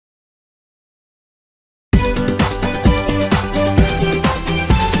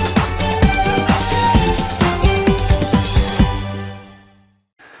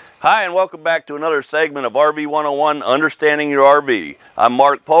Hi, and welcome back to another segment of RV 101, Understanding Your RV. I'm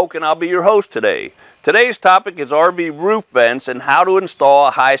Mark Polk, and I'll be your host today. Today's topic is RV roof vents and how to install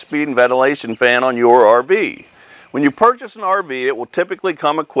a high-speed ventilation fan on your RV. When you purchase an RV, it will typically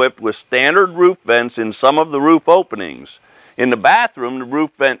come equipped with standard roof vents in some of the roof openings. In the bathroom, the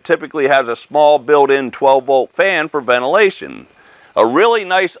roof vent typically has a small built-in 12-volt fan for ventilation. A really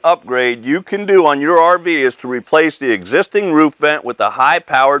nice upgrade you can do on your RV is to replace the existing roof vent with a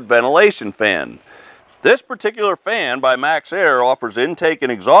high-powered ventilation fan. This particular fan by Maxx Air offers intake and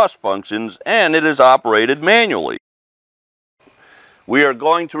exhaust functions, and it is operated manually. We are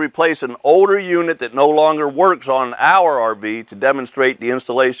going to replace an older unit that no longer works on our RV to demonstrate the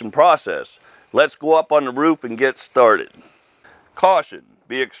installation process. Let's go up on the roof and get started. Caution.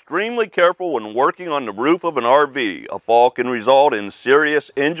 Be extremely careful when working on the roof of an RV. A fall can result in serious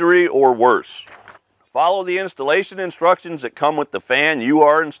injury or worse. Follow the installation instructions that come with the fan you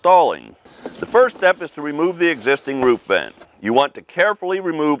are installing. The first step is to remove the existing roof vent. You want to carefully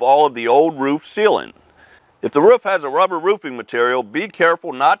remove all of the old roof sealant. If the roof has a rubber roofing material, be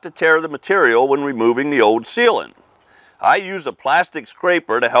careful not to tear the material when removing the old sealant. I use a plastic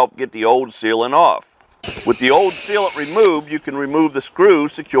scraper to help get the old sealant off. With the old sealant removed, you can remove the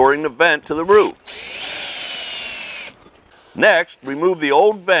screws securing the vent to the roof. Next, remove the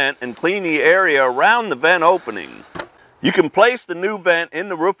old vent and clean the area around the vent opening. You can place the new vent in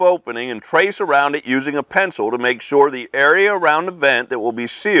the roof opening and trace around it using a pencil to make sure the area around the vent that will be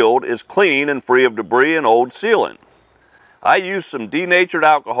sealed is clean and free of debris and old sealant. I use some denatured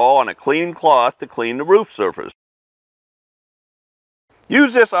alcohol on a clean cloth to clean the roof surface.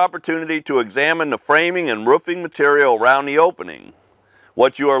 Use this opportunity to examine the framing and roofing material around the opening.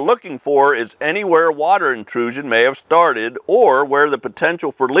 What you are looking for is anywhere water intrusion may have started or where the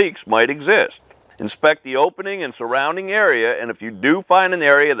potential for leaks might exist. Inspect the opening and surrounding area, and if you do find an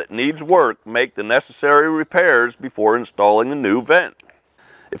area that needs work, make the necessary repairs before installing a new vent.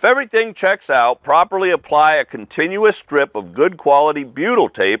 If everything checks out, properly apply a continuous strip of good quality butyl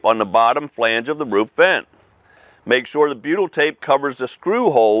tape on the bottom flange of the roof vent. Make sure the butyl tape covers the screw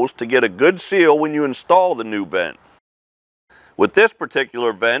holes to get a good seal when you install the new vent. With this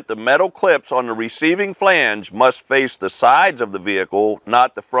particular vent, the metal clips on the receiving flange must face the sides of the vehicle,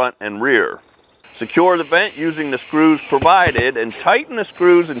 not the front and rear. Secure the vent using the screws provided and tighten the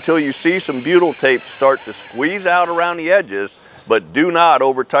screws until you see some butyl tape start to squeeze out around the edges, but do not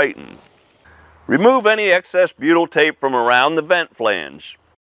over tighten. Remove any excess butyl tape from around the vent flange.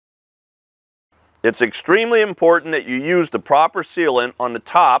 It's extremely important that you use the proper sealant on the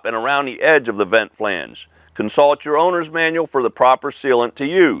top and around the edge of the vent flange. Consult your owner's manual for the proper sealant to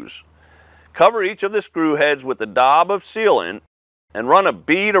use. Cover each of the screw heads with a daub of sealant and run a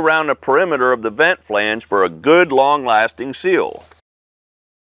bead around the perimeter of the vent flange for a good long-lasting seal.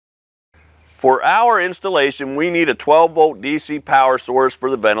 For our installation, we need a 12-volt DC power source for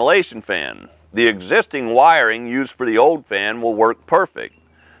the ventilation fan. The existing wiring used for the old fan will work perfect.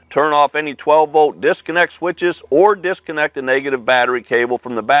 Turn off any 12-volt disconnect switches or disconnect the negative battery cable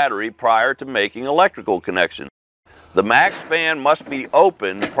from the battery prior to making electrical connections. The Maxx fan must be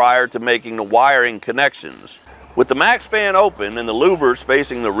open prior to making the wiring connections. With the Maxx fan open and the louvers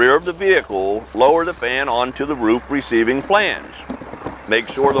facing the rear of the vehicle, lower the fan onto the roof receiving flange. Make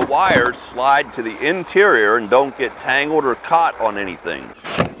sure the wires slide to the interior and don't get tangled or caught on anything.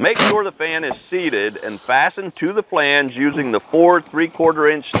 Make sure the fan is seated and fastened to the flange using the 4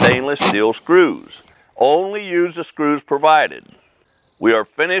 3/4-inch stainless steel screws. Only use the screws provided. We are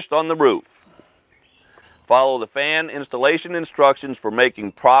finished on the roof. Follow the fan installation instructions for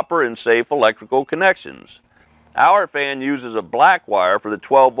making proper and safe electrical connections. Our fan uses a black wire for the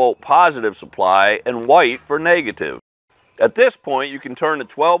 12-volt positive supply and white for negative. At this point, you can turn the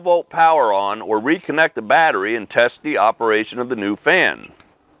 12-volt power on or reconnect the battery and test the operation of the new fan.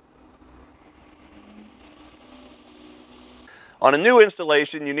 On a new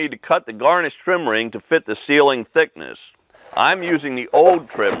installation, you need to cut the garnish trim ring to fit the ceiling thickness. I'm using the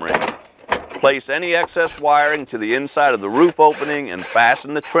old trim ring. Place any excess wiring to the inside of the roof opening and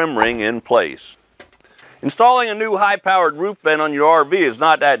fasten the trim ring in place. Installing a new high-powered roof vent on your RV is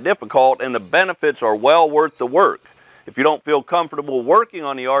not that difficult, and the benefits are well worth the work. If you don't feel comfortable working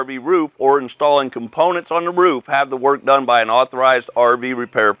on the RV roof or installing components on the roof, have the work done by an authorized RV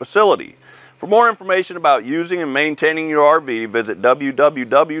repair facility. For more information about using and maintaining your RV, visit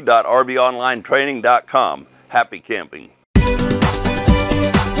www.rvonlinetraining.com. Happy camping!